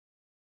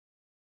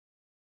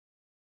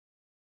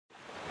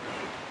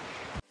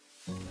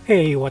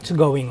Hey, what's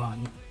going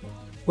on?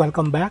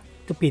 Welcome back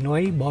to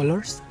Pinoy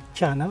Ballers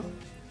channel.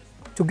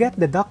 To get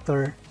the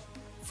doctor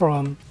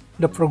from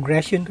the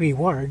progression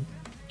reward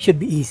should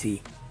be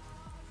easy.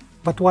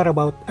 But what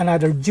about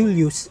another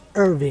Julius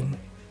Erving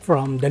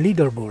from the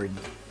leaderboard?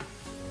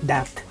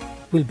 That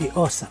will be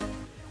awesome.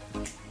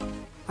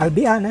 I'll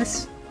be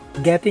honest,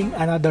 getting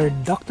another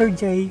Dr.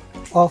 J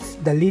off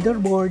the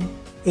leaderboard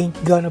ain't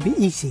gonna be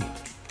easy,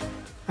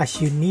 as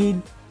you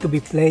need to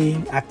be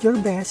playing at your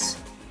best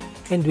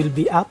and will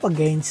be up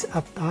against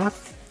a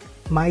tough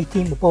my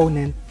team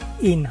opponent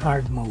in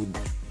hard mode.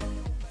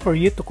 For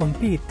you to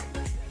compete,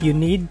 you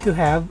need to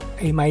have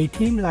a my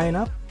team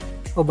lineup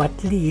of at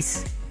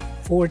least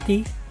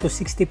 40 to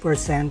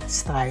 60%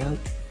 style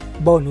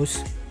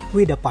bonus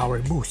with a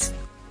power boost.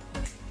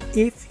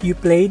 If you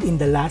played in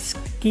the last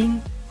King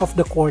of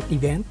the Court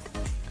event,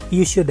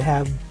 you should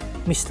have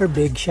Mr.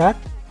 Big Shot,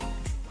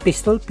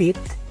 Pistol Pete,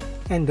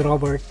 and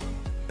Robert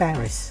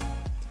Paris.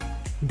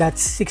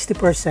 That's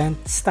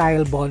 60%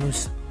 style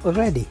bonus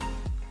already.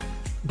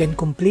 Then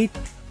complete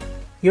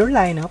your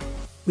lineup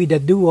with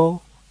a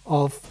duo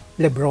of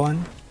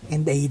LeBron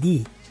and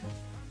AD.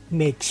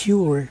 Make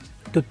sure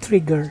to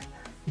trigger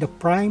the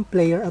prime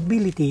player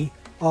ability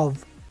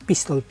of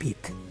Pistol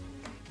Pete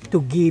to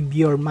give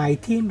your My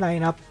Team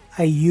lineup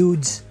a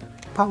huge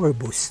power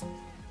boost.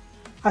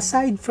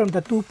 Aside from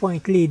the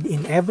 2-point lead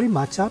in every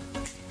matchup,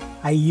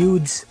 a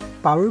huge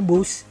power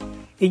boost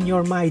in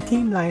your My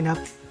Team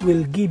lineup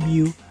will give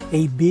you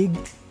a big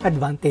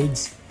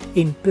advantage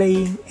in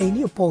playing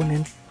any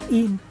opponent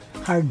in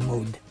hard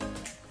mode.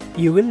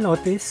 You will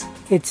notice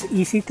it's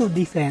easy to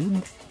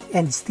defend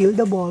and steal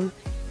the ball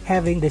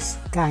having this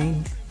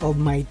kind of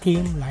My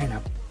Team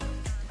lineup.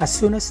 As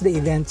soon as the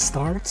event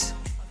starts,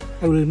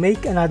 I will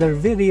make another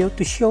video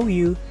to show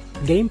you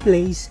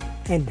gameplays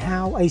and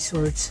how I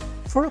search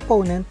for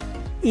opponent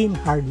in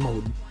hard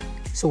mode.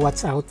 So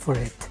watch out for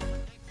it.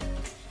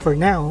 For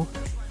now,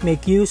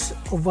 make use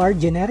of our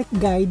generic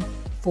guide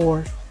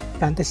for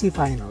Fantasy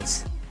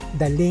Finals.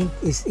 The link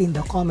is in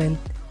the comment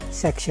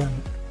section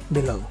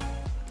below.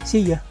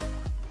 See ya!